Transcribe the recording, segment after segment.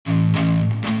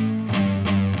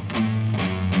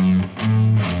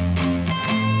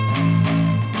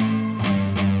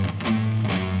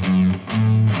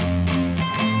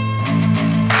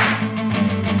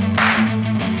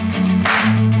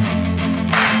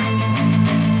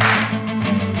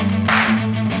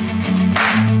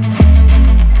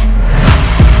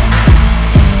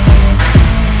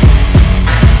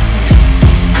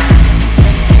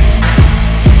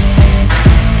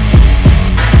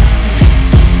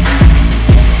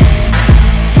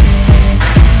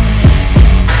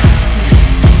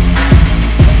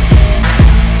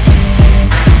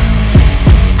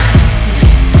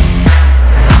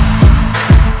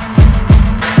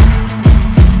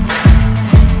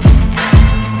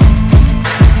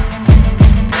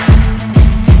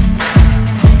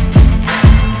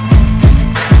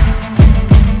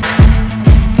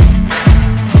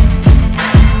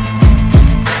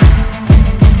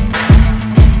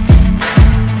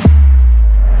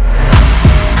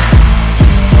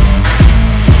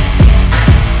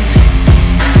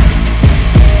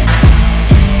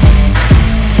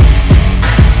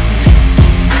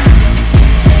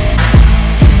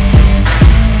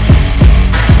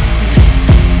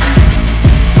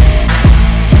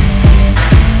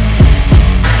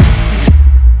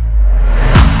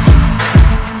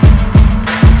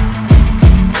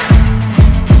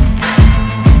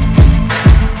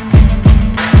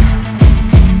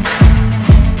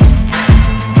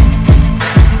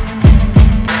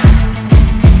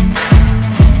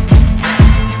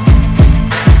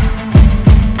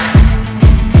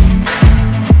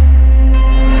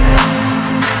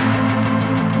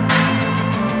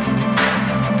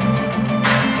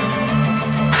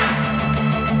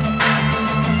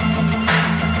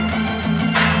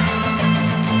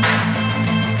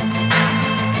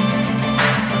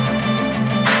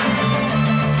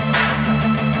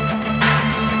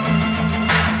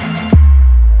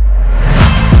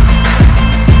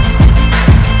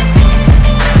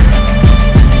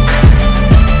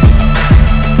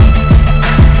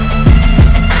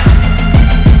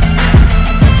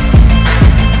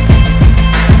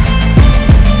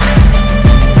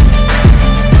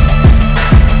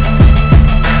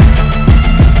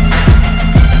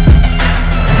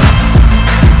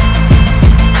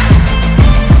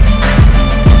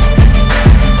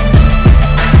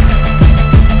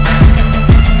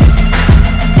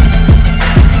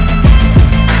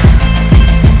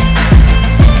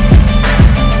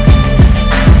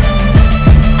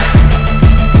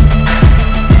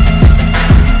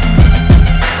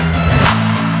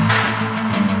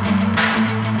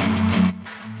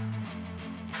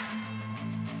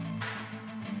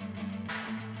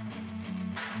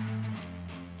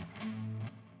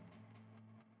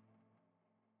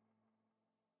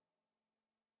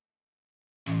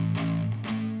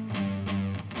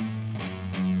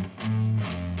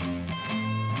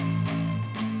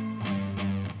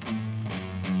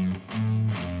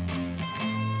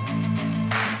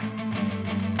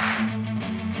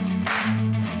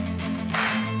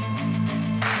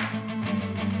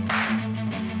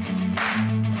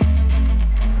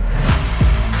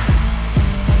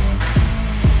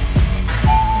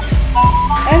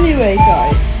Anyway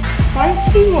guys, thanks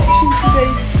for watching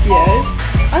today's video.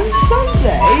 And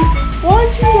Sunday, why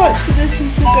do you like to listen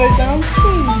to Go Down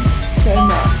Swing so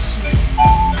much?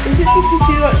 Is it because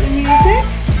you like the music?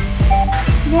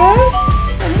 No?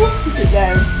 And what is it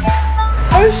then?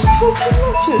 Oh, she's talking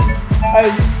Mustard.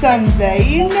 Oh, Sunday,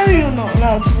 you know you're not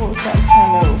allowed to watch that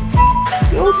channel.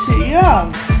 You're too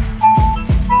young.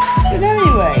 But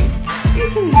anyway, you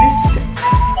can listen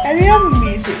to any other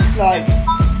music like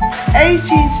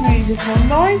 80s music or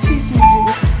 90s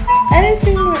music,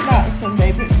 anything like that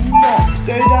Sunday, but not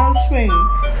Go Down Swing.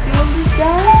 Do you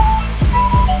understand?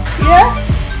 Yeah?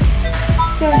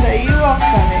 Sunday, you are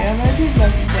funny and I do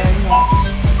love you very much.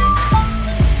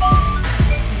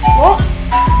 What?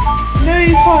 No,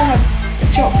 you can't have a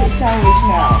chocolate sandwich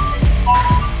now.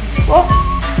 What?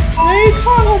 No, you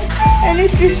can't have any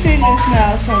fish fingers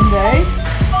now, Sunday.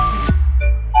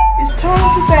 It's time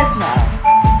for bed now.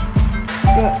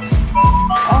 But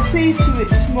I'll see to it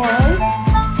tomorrow.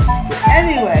 But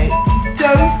anyway,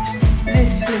 don't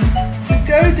listen to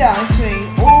Go Down Swing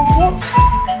or watch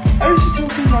Ocean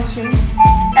Talking Mushrooms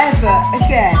ever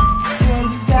again. Do you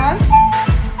understand?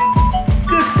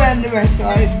 Good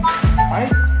Benloretta,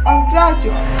 I'm glad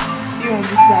you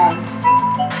understand.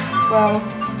 Well,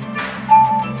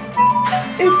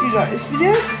 if you like this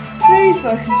video, please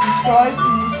like and subscribe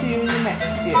and we'll see you in the next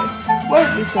video.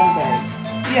 Won't we, Sunday?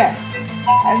 Yes.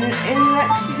 And in the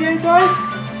next video guys,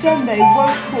 Sunday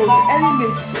won't cause any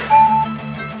mischief.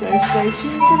 So stay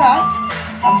tuned for that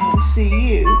and we'll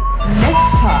see you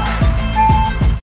next time.